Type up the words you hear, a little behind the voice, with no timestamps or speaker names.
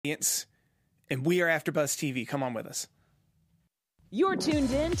And we are AfterBuzz TV. Come on with us. You're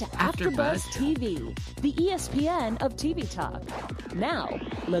tuned in to AfterBuzz TV, the ESPN of TV talk. Now,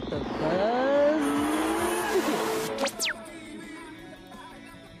 let the buzz begin.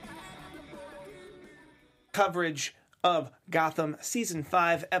 Coverage of Gotham Season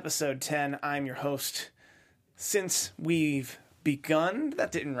 5, Episode 10. I'm your host. Since we've begun,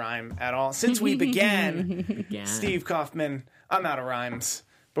 that didn't rhyme at all. Since we began, Steve Kaufman. I'm out of rhymes.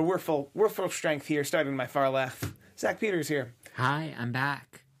 But we're full strength here, starting my far left. Zach Peters here. Hi, I'm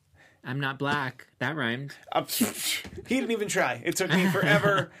back. I'm not black. That rhymed. He didn't even try. It took me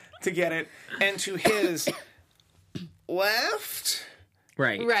forever to get it. And to his left...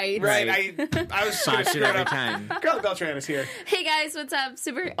 Right. I was going to screw it every up. time. Carla Beltran is here. Hey guys, what's up?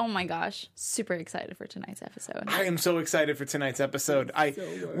 Oh my gosh, super excited for tonight's episode. I am so excited for tonight's episode.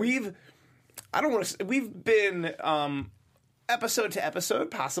 We've been episode to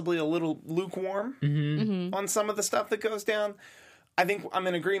episode, possibly a little lukewarm on some of the stuff that goes down. I think I'm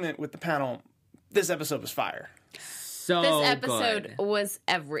in agreement with the panel. This episode was fire. So this episode good. was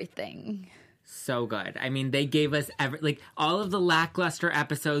everything. So good. I mean, they gave us all of the lackluster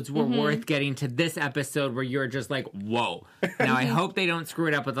episodes were worth getting to this episode where you're just like, whoa. Now, I hope they don't screw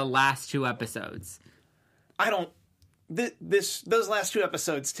it up with the last two episodes. Those last two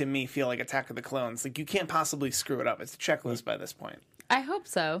episodes to me feel like Attack of the Clones. Like, you can't possibly screw it up. It's a checklist by this point. I hope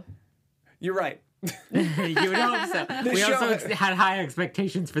so. You're right. You would hope so. We also had high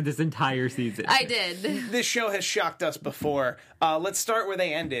expectations for this entire season. I did. This show has shocked us before. Let's start where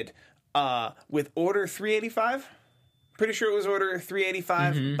they ended. With Order 385. Pretty sure it was Order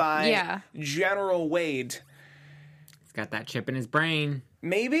 385 by General Wade. He's got that chip in his brain.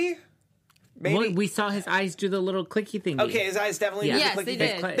 Maybe? Well, we saw his eyes do the little clicky thingy. Okay, his eyes definitely did the clicky they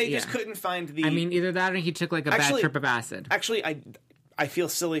thing. did. They just couldn't find the... I mean, either that or he took like a bad trip of acid. Actually, I feel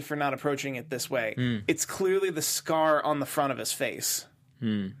silly for not approaching it this way. It's clearly the scar on the front of his face.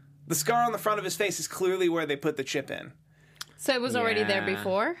 The scar on the front of his face is clearly where they put the chip in. So it was already there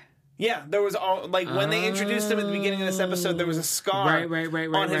before? Yeah, there was when they introduced him at the beginning of this episode, there was a scar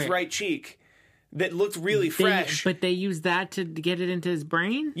on his right cheek that looked really fresh. But they used that to get it into his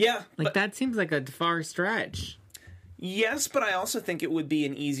brain? Yeah. That seems like a far stretch. Yes, but I also think it would be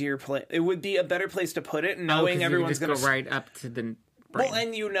an easier place. It would be a better place to put it, knowing everyone's going to go right up to the brain. Well,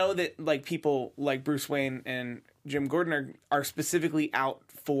 and you know that people like Bruce Wayne and Jim Gordon are specifically out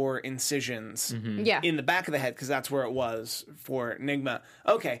for incisions in the back of the head because that's where it was for Enigma.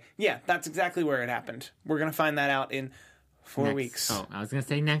 Okay, yeah, that's exactly where it happened. We're going to find that out in 4 weeks. Oh, I was going to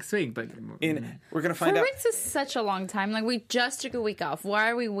say next week, but... We're going to find out. 4 weeks is such a long time. Like, we just took a week off. Why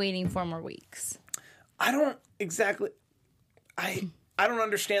are we waiting 4 more weeks? I don't exactly... I don't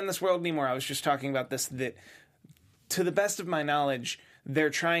understand this world anymore. I was just talking about this, that to the best of my knowledge...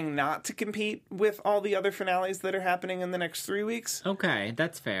 They're trying not to compete with all the other finales that are happening in the next 3 weeks. Okay,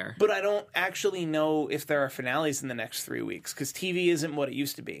 that's fair. But I don't actually know if there are finales in the next 3 weeks, because TV isn't what it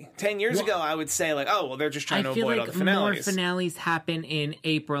used to be. 10 years ago, I would say, they're just trying to avoid all the finales. I feel like more finales happen in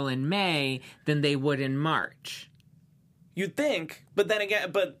April and May than they would in March. You'd think, but then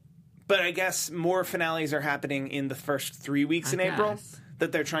again, but I guess more finales are happening in the first 3 weeks in April,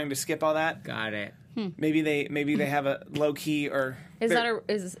 that they're trying to skip all that. Got it. Maybe they have a low key or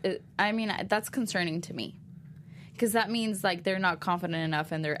I mean, that's concerning to me because that means like they're not confident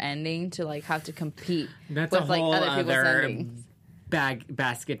enough in their ending to like have to compete with like other people's endings.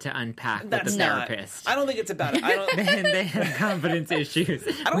 Basket to unpack with the therapist. I don't think it's about it. They have confidence issues.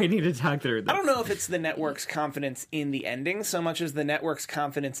 We need to talk through this. I don't know if it's the network's confidence in the ending so much as the network's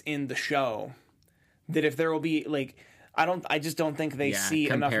confidence in the show. That if there will be like. I just don't think they see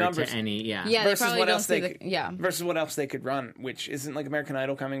enough numbers. To any, versus what else versus what else they could run, which isn't like American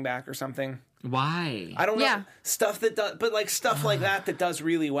Idol coming back or something. Why? I don't know. Stuff that does, but like stuff like that does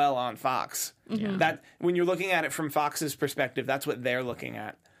really well on Fox. That when you're looking at it from Fox's perspective, that's what they're looking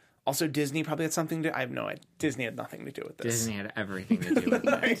at. Also, Disney probably had something to. I have no idea. Disney had nothing to do with this. Disney had everything to do with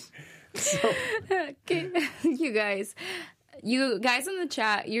this. You guys in the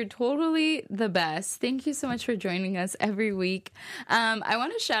chat, you're totally the best. Thank you so much for joining us every week. I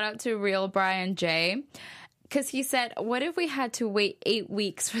want to shout out to Real Brian J. Because he said, what if we had to wait 8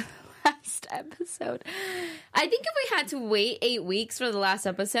 weeks for the last episode? I think if we had to wait 8 weeks for the last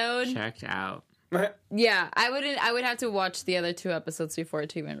episode... Checked out. Yeah, I would have to watch the other 2 episodes before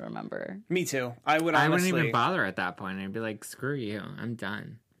to even remember. Me too. I wouldn't even bother at that point. I'd be like, screw you. I'm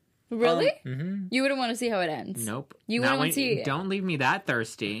done. Really? You wouldn't want to see how it ends? Nope. You wouldn't want to see... Don't leave me that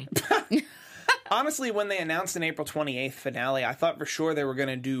thirsty. Honestly, when they announced an April 28th finale, I thought for sure they were going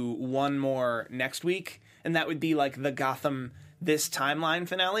to do one more next week, and that would be like the Gotham this timeline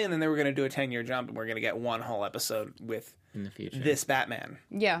finale, and then they were going to do a 10-year jump, and we're going to get one whole episode with in the future. This Batman.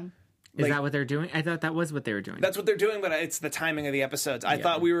 Yeah. Is that what they're doing? I thought that was what they were doing. That's what they're doing, but it's the timing of the episodes. I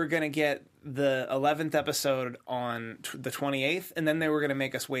thought we were going to get the 11th episode on the 28th, and then they were going to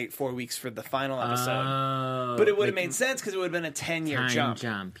make us wait 4 weeks for the final episode. Oh, but it would have made sense because it would have been a 10-year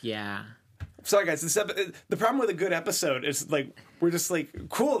jump. Yeah. Sorry, guys. The problem with a good episode is, like, we're just like,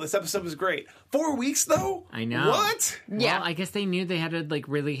 cool, this episode was great. 4 weeks, though? I know. What? Yeah. Well, I guess they knew they had to, like,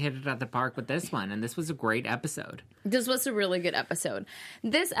 really hit it at the park with this one, and this was a great episode. This was a really good episode.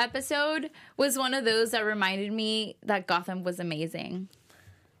 This episode was one of those that reminded me that Gotham was amazing.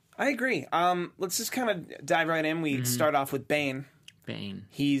 I agree. Let's just kind of dive right in. We start off with Bane. Bane.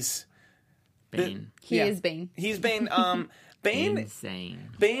 He's... Bane. He is Bane. He's Bane. Bane... Insane.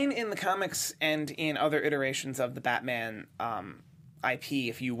 Bane in the comics and in other iterations of the Batman IP,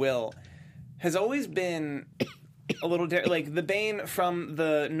 if you will, has always been a little... like, the Bane from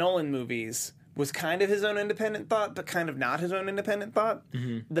the Nolan movies was kind of his own independent thought, but kind of not his own independent thought.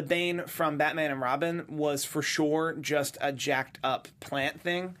 Mm-hmm. The Bane from Batman and Robin was for sure just a jacked up plant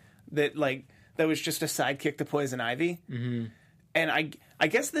thing that was just a sidekick to Poison Ivy. Mm-hmm. And I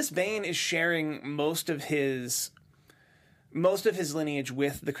guess this Bane is sharing most of his lineage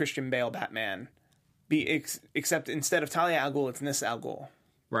with the Christian Bale Batman, except instead of Talia al Ghul, it's Nis al Ghul.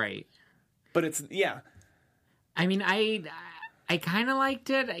 Right. But it's, yeah. I mean, I kind of liked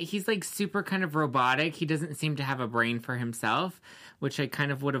it. He's, like, super kind of robotic. He doesn't seem to have a brain for himself, which I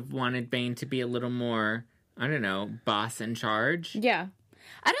kind of would have wanted Bane to be a little more, I don't know, boss in charge. Yeah.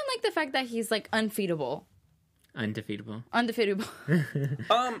 I don't like the fact that he's, like, unfeedable. Undefeatable.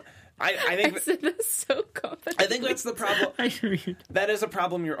 I think I said that so confidently. I think that's the problem. That is a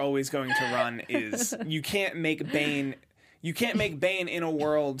problem you're always going to run. Is you can't make Bane in a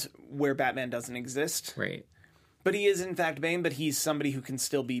world where Batman doesn't exist. Right. But he is in fact Bane. But he's somebody who can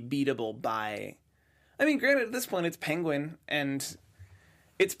still be beatable by. I mean, granted, at this point it's Penguin and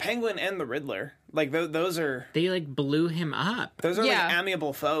the Riddler. Like those are they like blew him up. Those are like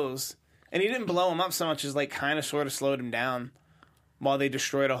amiable foes, and he didn't blow him up so much as like kind of sort of slowed him down. While they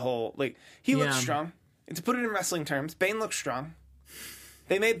destroyed a whole... Like, he looks strong. And to put it in wrestling terms, Bane looks strong.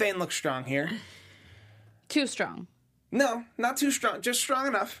 They made Bane look strong here. Too strong. No, not too strong. Just strong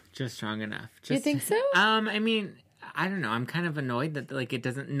enough. Just strong enough. You think so? I mean, I don't know. I'm kind of annoyed that, like, it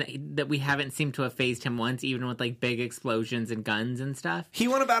doesn't... That we haven't seemed to have phased him once, even with, like, big explosions and guns and stuff. He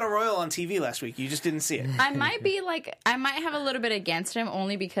won a battle royal on TV last week. You just didn't see it. I might have a little bit against him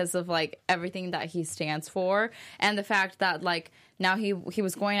only because of, like, everything that he stands for. And the fact that, like... Now he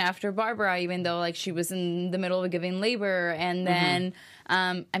was going after Barbara, even though like she was in the middle of giving labor, and then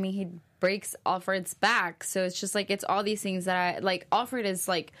I mean he breaks Alfred's back, so it's just like it's all these things that I like. Alfred is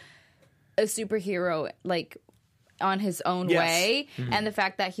like a superhero, like on his own way, and the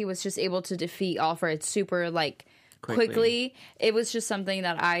fact that he was just able to defeat Alfred super like quickly, it was just something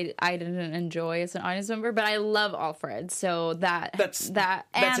that I didn't enjoy as an audience member, but I love Alfred, so that's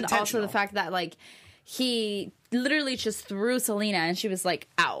and also the fact that like he literally just threw Selena and she was like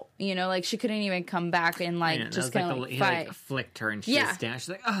out, you know, like she couldn't even come back and like just kind of like fight. He like flicked her and she just down. She's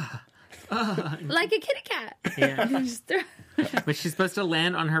like, like a kitty cat. Yeah. But she's supposed to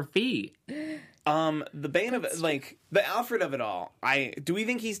land on her feet. The Bane of it, like the Alfred of it all. Do we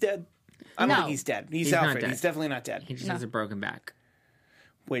think he's dead? I don't think he's dead. He's Alfred. He's definitely not dead. He just has a broken back.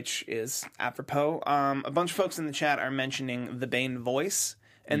 Which is apropos. A bunch of folks in the chat are mentioning the Bane voice.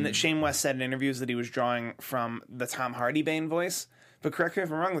 And that Shane West said in interviews that he was drawing from the Tom Hardy Bane voice. But correct me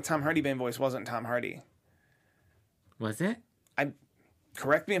if I'm wrong, the Tom Hardy Bane voice wasn't Tom Hardy. Was it?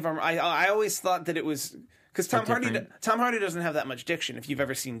 Correct me if I'm wrong. I always thought that it was... Because Tom Hardy doesn't have that much diction if you've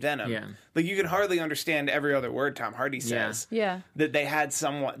ever seen Venom. Yeah. Like, you can hardly understand every other word Tom Hardy says. Yeah. That they had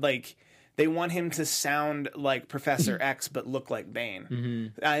somewhat... Like, they want him to sound like Professor X but look like Bane.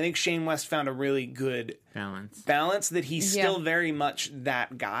 Mm-hmm. I think Shane West found a really good... Balance that he's still very much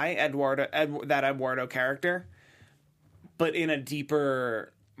that guy, that Eduardo character, but in a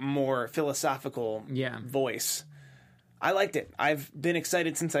deeper, more philosophical voice. I liked it. I've been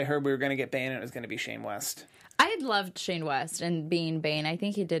excited since I heard we were going to get Bane and it was going to be Shane West. I loved Shane West and being Bane. I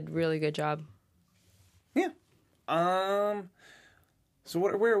think he did a really good job. Yeah. So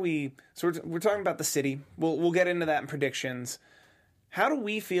where are we? So we're talking about the city. We'll get into that in predictions. How do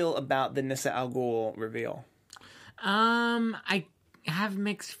we feel about the Nissa Al Ghul reveal? I have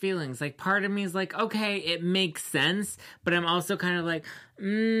mixed feelings. Like, part of me is like, okay, it makes sense, but I'm also kind of like,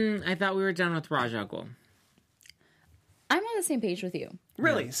 I thought we were done with Ra's al Ghul. I'm on the same page with you.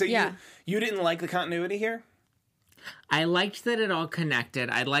 Really? So you didn't like the continuity here? I liked that it all connected.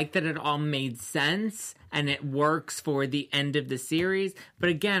 I liked that it all made sense and it works for the end of the series. But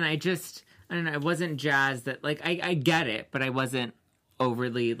again, I don't know, I wasn't jazzed that, like, I get it, but I wasn't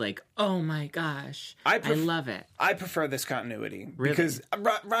overly like, oh my gosh, I love it. I prefer this continuity. Really? Because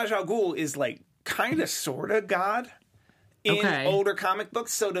Ra's al Ghul is, like, kind of, sort of God in older comic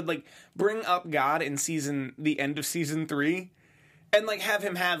books. So to, like, bring up God in the end of season 3 and, like, have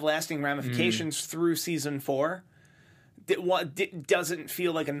him have lasting ramifications through season 4 doesn't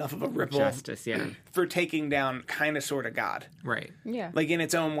feel like enough of a ripple justice, for taking down kind of sort of God. Right. Yeah. Like, in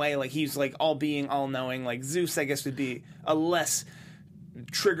its own way, like, he's, like, all-being, all-knowing. Like, Zeus, I guess, would be a less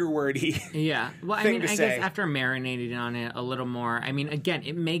trigger-wordy Well, I thing mean, to I say. guess after marinating on it a little more, I mean, again,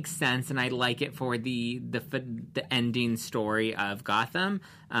 it makes sense, and I like it for the ending story of Gotham.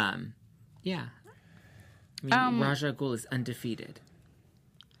 Yeah. I mean, Ra's al Ghul is undefeated.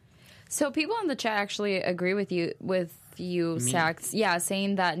 So people in the chat actually agree with you, Sax. Yeah,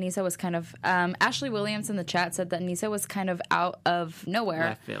 saying that Nisa was kind of... Ashley Williams in the chat said that Nisa was kind of out of nowhere.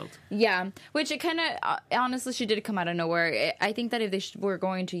 Left field. Yeah, which it kind of... honestly, she did come out of nowhere. I think that if they were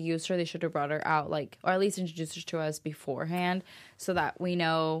going to use her, they should have brought her out, like... Or at least introduced her to us beforehand, so that we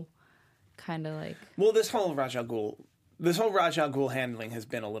know kind of like... Well, this whole Ra's al Ghul handling has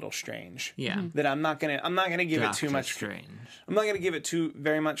been a little strange. Yeah. That I'm not gonna give it too much. Strange. I'm not gonna give it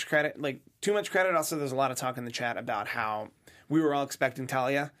very much credit. Like, too much credit. Also, there's a lot of talk in the chat about how we were all expecting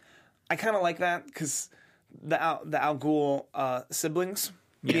Talia. I kind of like that because the Al Ghul siblings,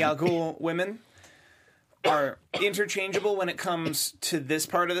 the Al Ghul women, are interchangeable when it comes to this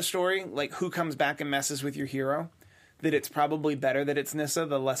part of the story. Like, who comes back and messes with your hero? That it's probably better that it's Nyssa,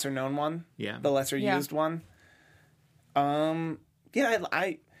 the lesser known one. Yeah. The lesser used one. I'm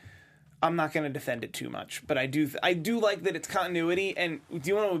not going to defend it too much, but I do like that it's continuity. And do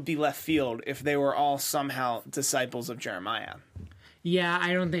you know what would be left field if they were all somehow disciples of Jeremiah? Yeah,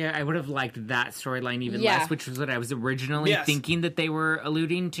 I don't think I would have liked that storyline even less, which was what I was originally thinking that they were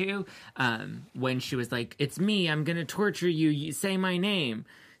alluding to. When she was like, "It's me, I'm going to torture you. You say my name."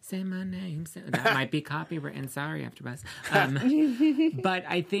 Say my name. That might be copywritten. Sorry, AfterBuzz. But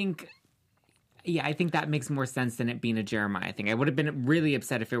I think... Yeah, I think that makes more sense than it being a Jeremiah thing. I would have been really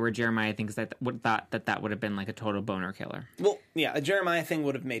upset if it were a Jeremiah thing, because I thought that would have been like a total boner killer. Well, yeah, a Jeremiah thing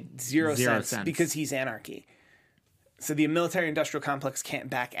would have made zero sense because he's anarchy. So the military-industrial complex can't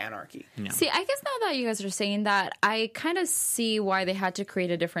back anarchy. No. See, I guess now that you guys are saying that, I kind of see why they had to create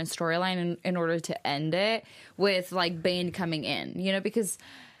a different storyline in order to end it with, like, Bane coming in. You know, because...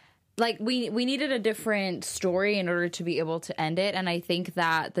 Like, we needed a different story in order to be able to end it, and I think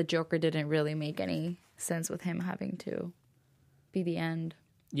that the Joker didn't really make any sense with him having to be the end.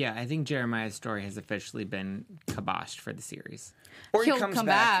 Yeah, I think Jeremiah's story has officially been kiboshed for the series. Or he comes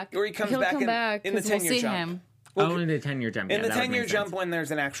back. Or he comes back in the 10-year jump. Him. Well, in the 10-year jump. In the 10-year jump when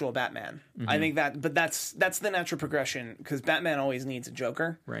there's an actual Batman. Mm-hmm. I think that's the natural progression, because Batman always needs a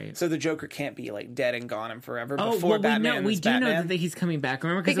Joker. Right. So the Joker can't be, like, dead and gone and forever we do know that he's coming back.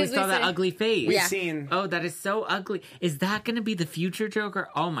 Remember, because we saw that ugly face. We've seen... Oh, that is so ugly. Is that going to be the future Joker?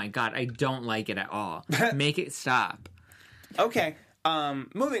 Oh my God, I don't like it at all. Make it stop. Okay.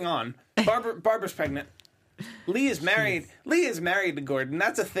 Moving on. Barbara's pregnant. Lee is married. Lee is married to Gordon.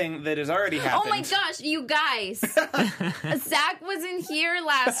 That's a thing that has already happened. Oh my gosh, you guys! Zach wasn't here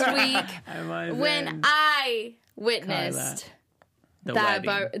last week when I witnessed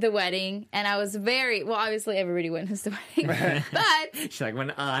the wedding, and I was very well. Obviously, everybody witnessed the wedding, but she's like,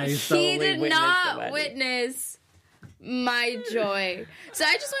 when I he did not witness my joy. So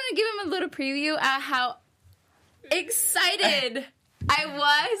I just want to give him a little preview at how excited I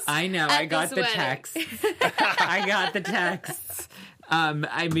was. I know. I got the text. I got the texts.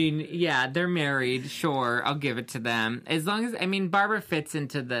 I mean, yeah, they're married. Sure, I'll give it to them. As long as, I mean, Barbara fits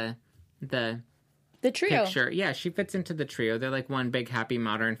into the trio. Picture. Yeah, she fits into the trio. They're like one big happy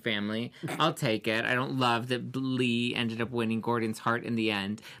modern family. I'll take it. I don't love that Lee ended up winning Gordon's heart in the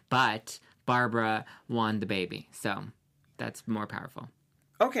end, but Barbara won the baby, so that's more powerful.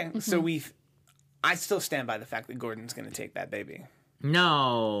 Okay, so I still stand by the fact that Gordon's going to take that baby.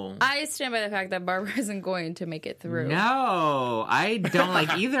 No. I stand by the fact that Barbara isn't going to make it through. No, I don't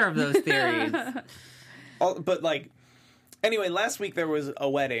like either of those theories. But, like, anyway, last week there was a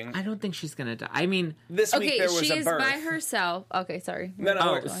wedding. I don't think she's going to die. I mean... This week there was a birth. She's by herself. Okay, sorry.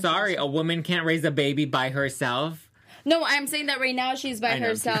 No, sorry. A woman can't raise a baby by herself? No, I'm saying that right now she's by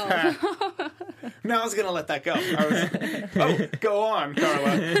herself. No, I was going to let that go. Go on,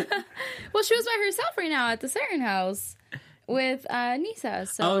 Carla. Well, she was by herself right now at the Siren House with Nisa.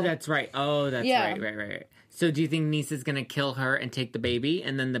 So. Oh, that's right. Right. So do you think Nisa's going to kill her and take the baby,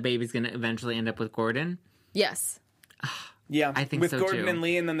 and then the baby's going to eventually end up with Gordon? Yes. Yeah, I think with so, Gordon too. and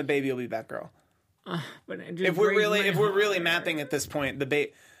Lee, and then the baby will be Batgirl. But If we're really mapping at this point,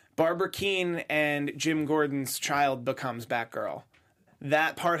 Barbara Keene and Jim Gordon's child becomes Batgirl.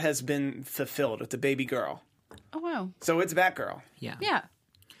 That part has been fulfilled with the baby girl. Oh, wow. So it's Batgirl. Yeah. Yeah.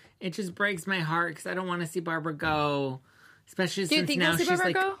 It just breaks my heart because I don't want to see Barbara go. Especially Do you since think now you'll see she's Barbara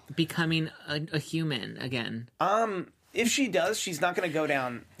like go? becoming a human again. If she does, she's not going to go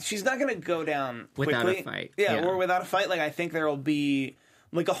down. She's not going to go down quickly. Without a fight. Yeah, or without a fight. Like, I think there will be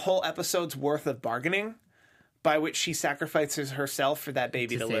like a whole episode's worth of bargaining by which she sacrifices herself for that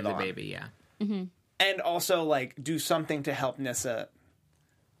baby to save live the on. baby, yeah. And also, like, do something to help Nissa.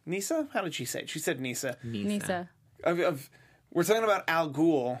 Nissa? How did she say it? She said Nissa. Nisa. We're talking about Al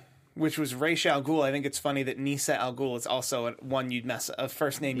Ghul, which was Ra's al Ghul. I think it's funny that Nissa al Ghul is also a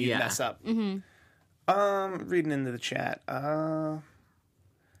first name you'd mess up. Reading into the chat.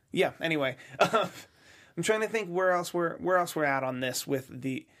 Yeah. Anyway, I'm trying to think where else we're at on this with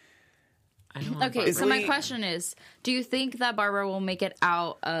the. Okay, so my question is, do you think that Barbara will make it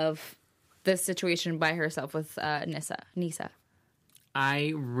out of this situation by herself with Nisa?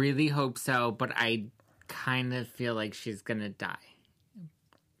 I really hope so, but I kind of feel like she's going to die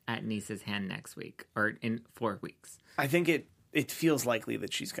at Nisa's hand next week or in 4 weeks. I think it feels likely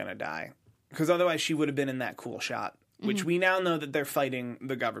that she's going to die because otherwise she would have been in that cool shot, which we now know that they're fighting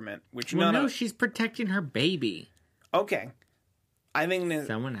the government. Which she's protecting her baby. Okay, I think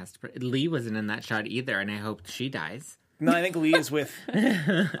someone has to. Lee wasn't in that shot either, and I hope she dies. No, I think Lee is with.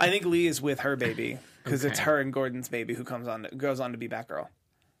 I think Lee is with her baby because it's her and Gordon's baby who goes on to be Batgirl.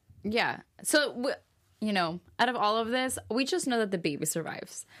 Yeah. So out of all of this, we just know that the baby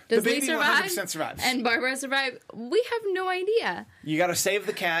survives. Does The baby Lee survive? 100% survives. And Barbara survive? We have no idea. You got to save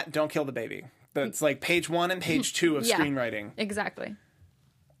the cat. Don't kill the baby. That's like page 1 and page 2 of screenwriting. Exactly.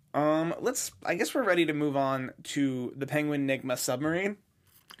 I guess we're ready to move on to the Penguin Enigma submarine.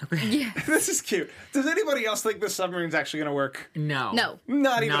 Okay. Yeah. This is cute. Does anybody else think this submarine's actually going to work? No.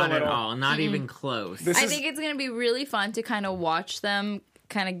 Not even a Not little. at all. Not even close. I think it's going to be really fun to kind of watch them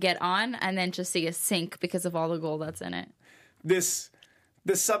kind of get on and then just see a sink because of all the gold that's in it. This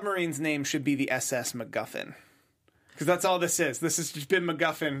submarine's name should be the SS MacGuffin. Because that's all this is. This has just been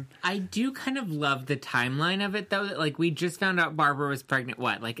MacGuffin. I do kind of love the timeline of it, though. Like, we just found out Barbara was pregnant,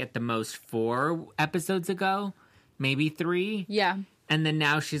 at the most 4 episodes ago? Maybe 3? Yeah. And then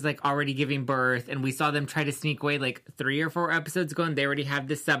now she's, already giving birth, and we saw them try to sneak away, 3 or 4 episodes ago, and they already have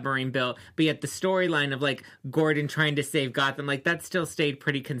this submarine built. But yet the storyline of, Gordon trying to save Gotham, that still stayed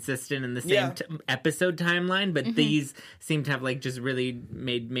pretty consistent in the same episode timeline, but these seem to have, just really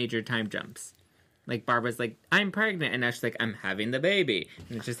made major time jumps. Barbara's I'm pregnant, and now she's I'm having the baby.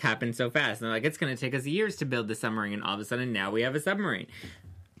 And it just happened so fast. And they're it's going to take us years to build the submarine, and all of a sudden now we have a submarine.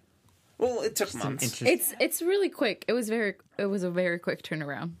 Well, it took months. It's really quick. It was a very quick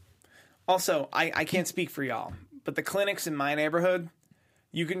turnaround. Also, I can't speak for y'all, but the clinics in my neighborhood,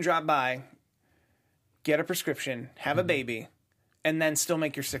 you can drop by, get a prescription, have a baby, and then still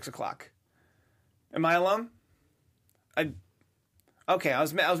make your 6 o'clock. Am I alone? Okay, I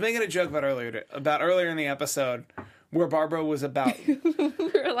was making a joke about earlier in the episode where Barbara was about.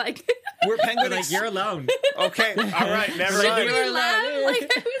 We're we're Penguin. You're alone. Okay, all right, never mind. You're alone. I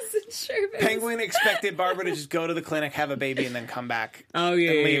wasn't sure. Penguin expected Barbara to just go to the clinic, have a baby, and then come back. Oh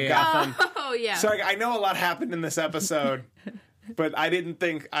yeah, and leave Gotham. Oh yeah. Sorry, I know a lot happened in this episode, but I didn't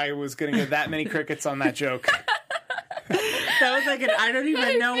think I was going to get that many crickets on that joke. That was I don't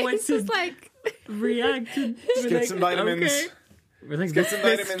even know what to react to. Just get some vitamins. Okay. We're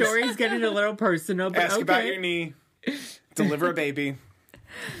this story's getting a little personal, but ask about your knee. Deliver a baby.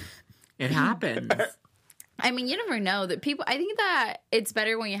 It happens. I mean, you never know that people. I think that it's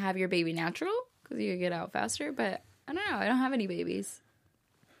better when you have your baby natural because you get out faster. But I don't know. I don't have any babies.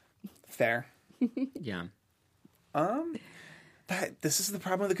 Fair. Yeah. This is the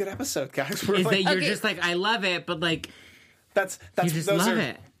problem with a good episode, guys. Is that you're just I love it, but that's you just love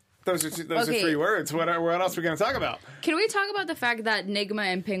it. Those are 3 words. What else are we going to talk about? Can we talk about the fact that Nigma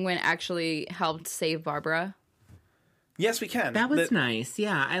and Penguin actually helped save Barbara? Yes, we can. That was nice.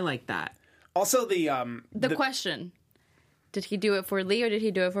 Yeah, I like that. Also, the question: did he do it for Lee or did he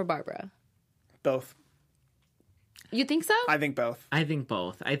do it for Barbara? Both. You think so? I think both. I think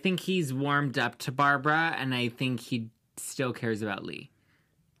both. I think he's warmed up to Barbara, and I think he still cares about Lee.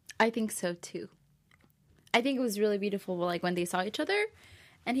 I think so too. I think it was really beautiful, when they saw each other.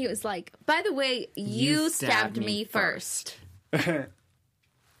 And he was like, by the way, you stabbed me first.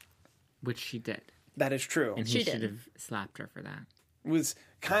 Which she did. That is true. And he should have slapped her for that. It was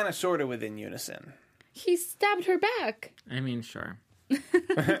kind of sort of within unison. He stabbed her back. I mean, sure.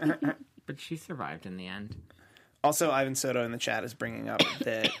 But she survived in the end. Also, Ivan Soto in the chat is bringing up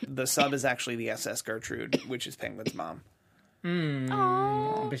that the sub is actually the SS Gertrude, which is Penguin's mom.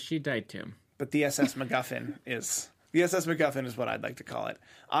 But she died too. But the SS MacGuffin is what I'd like to call it.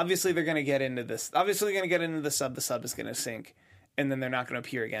 Obviously, they're going to get into this. Obviously, they're going to get into the sub. The sub is going to sink, and then they're not going to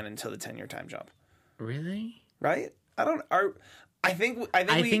appear again until the 10-year time jump. Really? Right? I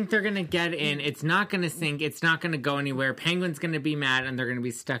think they're gonna get in. It's not gonna sink. It's not gonna go anywhere. Penguin's gonna be mad, and they're gonna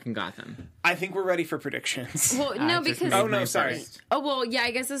be stuck in Gotham. I think we're ready for predictions. Well, no, because sorry. Oh well, yeah.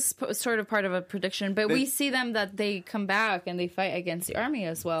 I guess this is sort of part of a prediction, but we see them that they come back and they fight against the army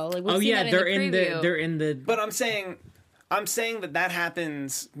as well. Like we've seen that in they're in the. But I'm saying that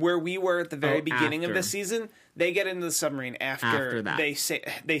happens where we were at the very beginning of this season. They get into the submarine after that.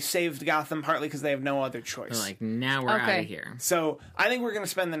 They saved Gotham partly because they have no other choice. They're like, now we're out of here. So I think we're going to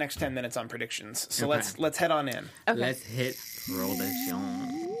spend the next 10 minutes on predictions. So let's head on in. Okay. Let's hit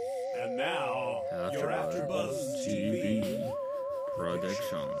production. And now your AfterBuzz TV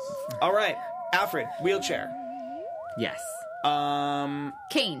Productions. All right, Alfred, wheelchair. Yes.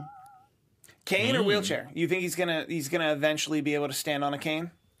 Kane. Cane or wheelchair? You think he's gonna eventually be able to stand on a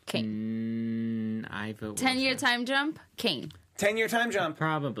cane? Kane. I vote 10-year time jump. Kane. 10-year time jump.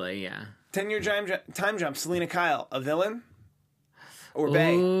 Probably, yeah. 10-year time jump. Selena Kyle, a villain or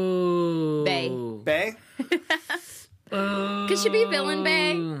Bay? Ooh. Bay? Could she be villain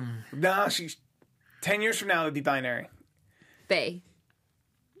Bay? No, she's 10 years from now it would be binary. Bay.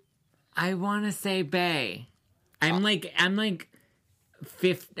 I want to say Bay. I'm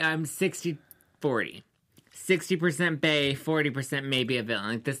 60-40. 60% Bay, 40% maybe a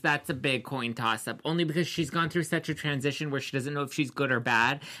villain. Like that's a big coin toss up. Only because she's gone through such a transition where she doesn't know if she's good or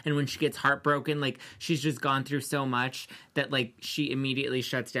bad. And when she gets heartbroken, like she's just gone through so much that like she immediately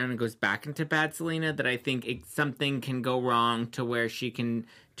shuts down and goes back into bad Selena. That I think something can go wrong to where she can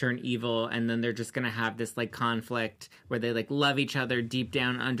turn evil, and then they're just gonna have this like conflict where they like love each other deep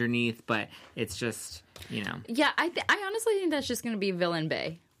down underneath, but it's just, you know. Yeah, I honestly think that's just gonna be villain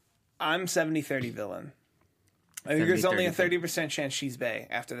Bay. I'm 70-30 villain. I think there's only a 30% chance she's Bay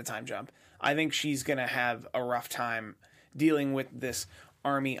after the time jump. I think she's going to have a rough time dealing with this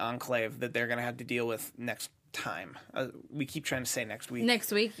army enclave that they're going to have to deal with next time. We keep trying to say next week.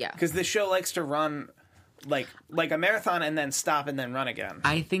 Next week, yeah. Because this show likes to run like a marathon and then stop and then run again.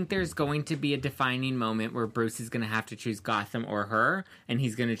 I think there's going to be a defining moment where Bruce is going to have to choose Gotham or her, and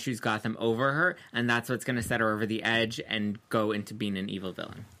he's going to choose Gotham over her, and that's what's going to set her over the edge and go into being an evil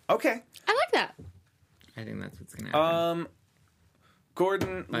villain. Okay. I like that. I think that's what's going to happen.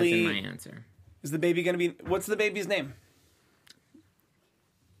 Gordon that's Lee. my answer. Is the baby going to be... What's the baby's name?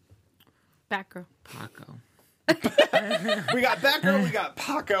 Batgirl. Paco. We got Batgirl, we got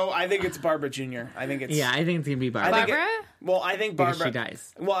Paco. I think it's Barbara Jr. I think it's... Yeah, I think it's going to be Barbara. Barbara? I think Barbara... Because she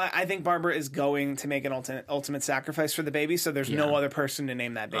dies. Well, I think Barbara is going to make an ultimate sacrifice for the baby, so there's no other person to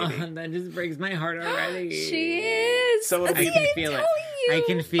name that baby. That just breaks my heart already. She is. So it'll be... I can feel it. I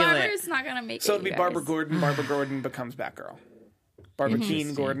can feel Barbara's not going to make it, So it'll be you Barbara guys. Gordon. Barbara Gordon becomes Batgirl. Barbara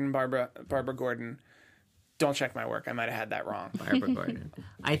Keene Gordon. Barbara Gordon. Don't check my work. I might have had that wrong. Barbara Gordon.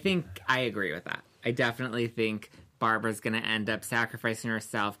 I think I agree with that. I definitely think Barbara's going to end up sacrificing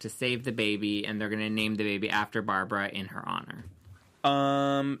herself to save the baby, and they're going to name the baby after Barbara in her honor.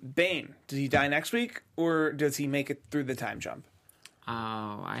 Bane. Does he die next week, or does he make it through the time jump?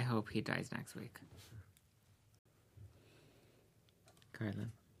 Oh, I hope he dies next week.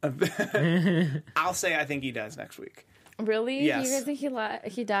 Carlin. I'll say I think he dies next week. Really? Yes. You guys think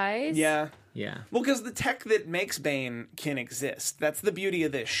he dies? Yeah. Yeah. Well, because the tech that makes Bane can exist. That's the beauty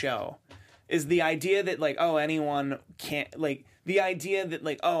of this show. Is the idea that, like, oh, anyone can't... Like, the idea that,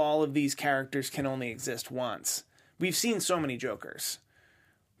 like, oh, all of these characters can only exist once. We've seen so many Jokers.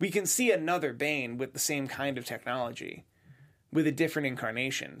 We can see another Bane with the same kind of technology. With a different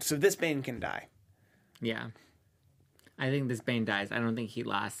incarnation. So this Bane can die. Yeah. I think this Bane dies. I don't think he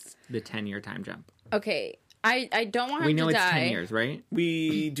lasts the 10-year time jump. Okay. I don't want him to die. We know it's 10 years, right?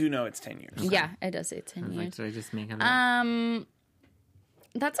 We do know it's 10 years. Yeah, it does say 10 years. Did I just make up?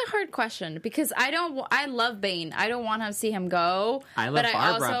 That's a hard question because I love Bane. I don't want to see him go. I love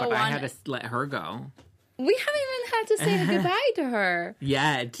Barbara, but I had to let her go. We haven't even had to say goodbye to her.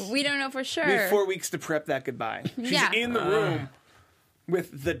 Yet. We don't know for sure. We have 4 weeks to prep that goodbye. She's in the room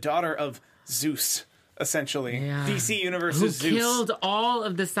with the daughter of Zeus, essentially. Yeah. DC Universe's Zeus. Who killed all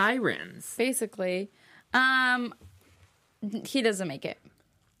of the sirens. Basically. He doesn't make it.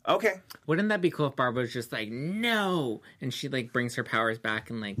 Okay. Wouldn't that be cool if Barbara was just like, no, and she like brings her powers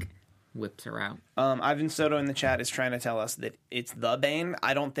back and like whips her out? Ivan Soto in the chat is trying to tell us that it's the Bane.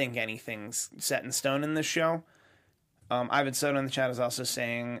 I don't think anything's set in stone in this show. Ivan Soto in the chat is also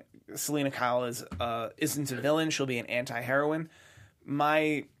saying Selena Kyle isn't a villain. She'll be an anti-heroine.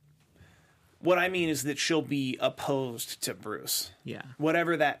 What I mean is that she'll be opposed to Bruce. Yeah.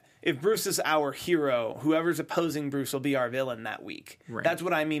 Whatever that... If Bruce is our hero, whoever's opposing Bruce will be our villain that week. Right. That's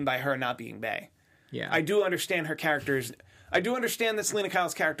what I mean by her not being bae. Yeah. I do understand her characters. I do understand that Selena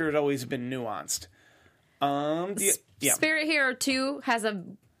Kyle's character has always been nuanced. Spirit Hero 2 has a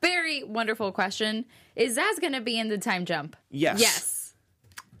very wonderful question. Is Zaz going to be in the time jump? Yes. Yes.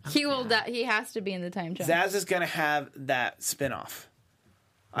 He will. He has to be in the time jump. Zaz is going to have that spin-off.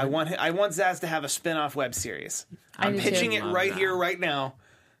 I want Zaz to have a spin-off web series. I'm pitching it right here, right now.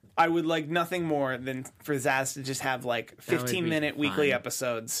 I would like nothing more than for Zaz to just have like 15-minute weekly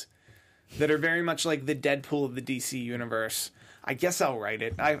episodes that are very much like the Deadpool of the DC universe. I guess I'll write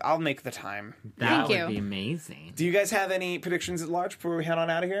it. I'll make the time. That would be amazing. Do you guys have any predictions at large before we head on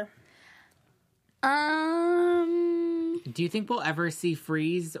out of here? Do you think we'll ever see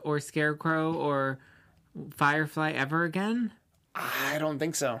Freeze or Scarecrow or Firefly ever again? I don't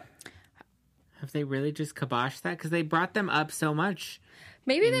think so. Have they really just kiboshed that? Because they brought them up so much.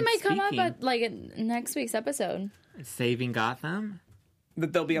 Maybe they might come up at like next week's episode. Saving Gotham?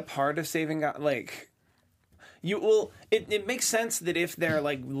 That they'll be a part of saving Gotham. Like, you will. It makes sense that if they're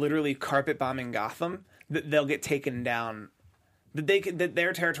like literally carpet bombing Gotham, that they'll get taken down. That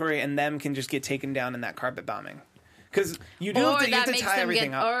their territory and them can just get taken down in that carpet bombing. Because you do have to tie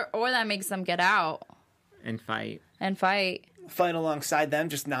everything up. Or that makes them get out and fight. Fight alongside them,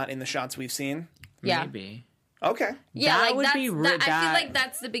 just not in the shots we've seen. Yeah. Maybe. Okay. Yeah, that like would that's, be that, I feel like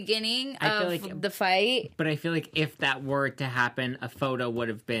that's the beginning of the fight. But I feel like if that were to happen, a photo would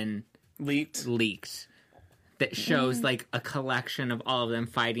have been leaked that shows like a collection of all of them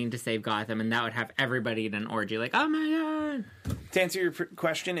fighting to save Gotham, and that would have everybody in an orgy. Like, oh my god! To answer your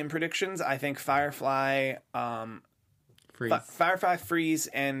question in predictions, I think Firefly, Freeze,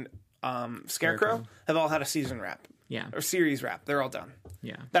 and Scarecrow have all had a season wrap. Yeah. Or series wrap. They're all done.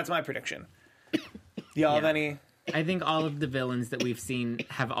 Yeah. That's my prediction. Do y'all have any? I think all of the villains that we've seen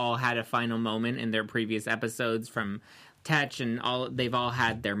have all had a final moment in their previous episodes, from Tetch and they've all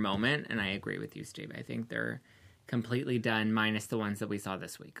had their moment, and I agree with you, Steve. I think they're completely done, minus the ones that we saw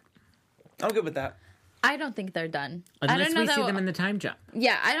this week. I'm good with that. I don't think they're done. Unless we see them in the time jump.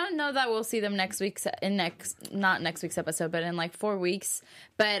 Yeah, I don't know that we'll see them not next week's episode, but in like 4 weeks.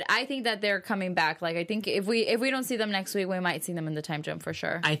 But I think that they're coming back. Like, I think if we don't see them next week, we might see them in the time jump for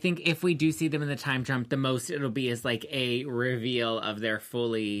sure. I think if we do see them in the time jump, the most it'll be is like a reveal of their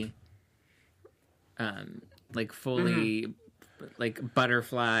fully like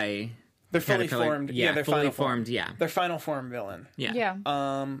butterfly. They're fully formed. Yeah, they're fully final formed. Form. Yeah, they're final form villain. Yeah.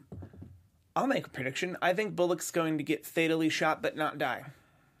 I'll make a prediction. I think Bullock's going to get fatally shot but not die.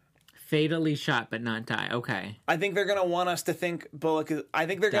 Fatally shot but not die. Okay. I think they're going to want us to think Bullock is... I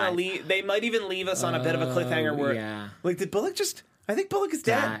think they're going to leave... They might even leave us on a bit of a cliffhanger where... Like, did Bullock just... I think Bullock is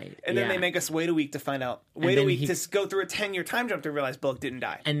dead. And then they make us wait a week to find out. Wait a week to go through a 10-year time jump to realize Bullock didn't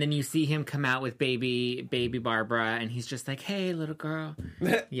die. And then you see him come out with baby Barbara, and he's just like, hey, little girl.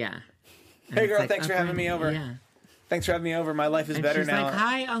 Yeah. And hey, girl, like, thanks for having me over. Yeah. Thanks for having me over. My life is better now. She's like,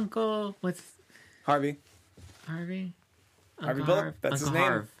 hi, Uncle. What's... Harvey Bullock. That's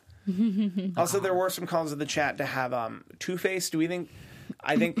Uncle his name. Also, there were some calls in the chat to have Two-Face. Do we think...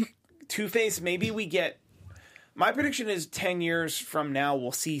 I think Two-Face, maybe we get... My prediction is 10 years from now,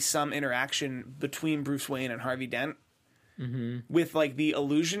 we'll see some interaction between Bruce Wayne and Harvey Dent. Mm-hmm. With, like, the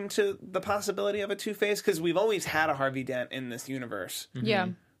allusion to the possibility of a Two-Face. Because we've always had a Harvey Dent in this universe. Mm-hmm. Yeah.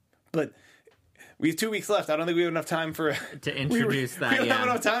 But... We have 2 weeks left. I don't think we have enough time for... to introduce that, We don't have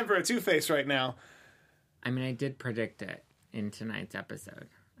enough time for a Two-Face right now. I mean, I did predict it in tonight's episode.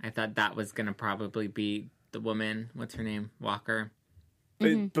 I thought that was going to probably be the woman. What's her name? Walker.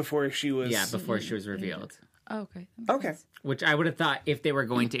 Before she was... Yeah, before she was revealed. Oh, okay. Okay. Which I would have thought if they were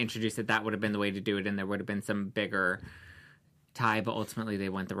going to introduce it, that would have been the way to do it, and there would have been some bigger tie, but ultimately they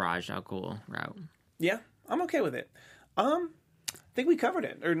went the Raj Al Ghul route. Yeah, I'm okay with it. I think we covered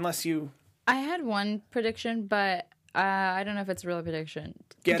it, or unless you... I had one prediction, but I don't know if it's a real prediction.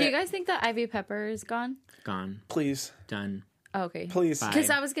 Do you guys think that Ivy Pepper is gone? Gone. Please. Done. Okay. Please. Because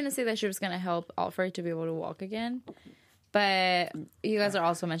I was going to say that she was going to help Alfred to be able to walk again. But you guys are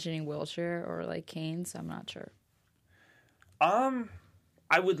also mentioning wheelchair or like cane, so I'm not sure.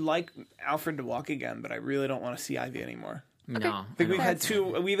 I would like Alfred to walk again, but I really don't want to see Ivy anymore. Okay. No. I think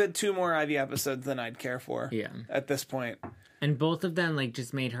we've had two more Ivy episodes than I'd care for. Yeah. At this point. And both of them like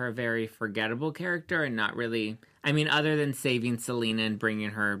just made her a very forgettable character and not really, I mean, other than saving Selena and bringing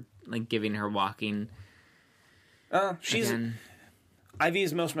her, like giving her walking. She's again. Ivy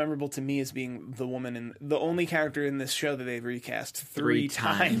is most memorable to me as being the woman and the only character in this show that they've recast three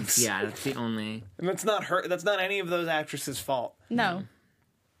times. Yeah, that's the only. And that's not her. That's not any of those actresses' fault. No.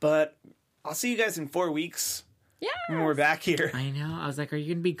 But I'll see you guys in 4 weeks. Yeah. When we're back here. I know. I was like, are you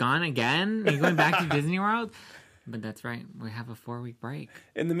going to be gone again? Are you going back to Disney World? But that's right. We have a 4-week break.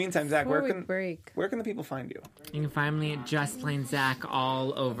 In the meantime, Zach, where can the people find you? You can find me at Just Plain Zach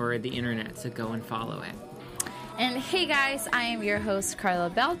all over the internet, so go and follow it. And hey guys, I am your host, Carla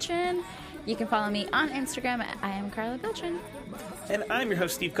Beltran. You can follow me on Instagram at I am Carla Beltran. And I'm your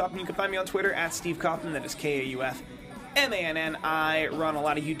host, Steve Kaufman. You can find me on Twitter at Steve Kaufman. That is KAUFMANN. I run a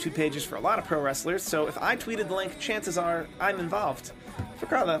lot of YouTube pages for a lot of pro wrestlers, so if I tweeted the link, chances are I'm involved. For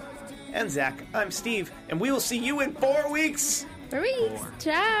Carla and Zach, I'm Steve, and we will see you in 4 weeks! 4 weeks.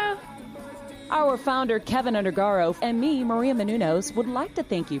 Ciao! Our founder, Kevin Undergaro, and me, Maria Menounos, would like to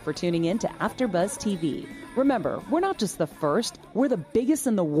thank you for tuning in to AfterBuzz TV. Remember, we're not just the first, we're the biggest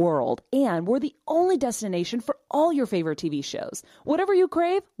in the world, and we're the only destination for all your favorite TV shows. Whatever you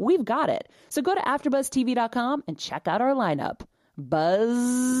crave, we've got it. So go to AfterBuzzTV.com and check out our lineup.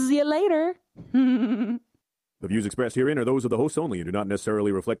 Buzz you later. The views expressed herein are those of the hosts only and do not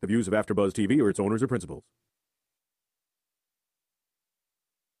necessarily reflect the views of AfterBuzz TV or its owners or principals.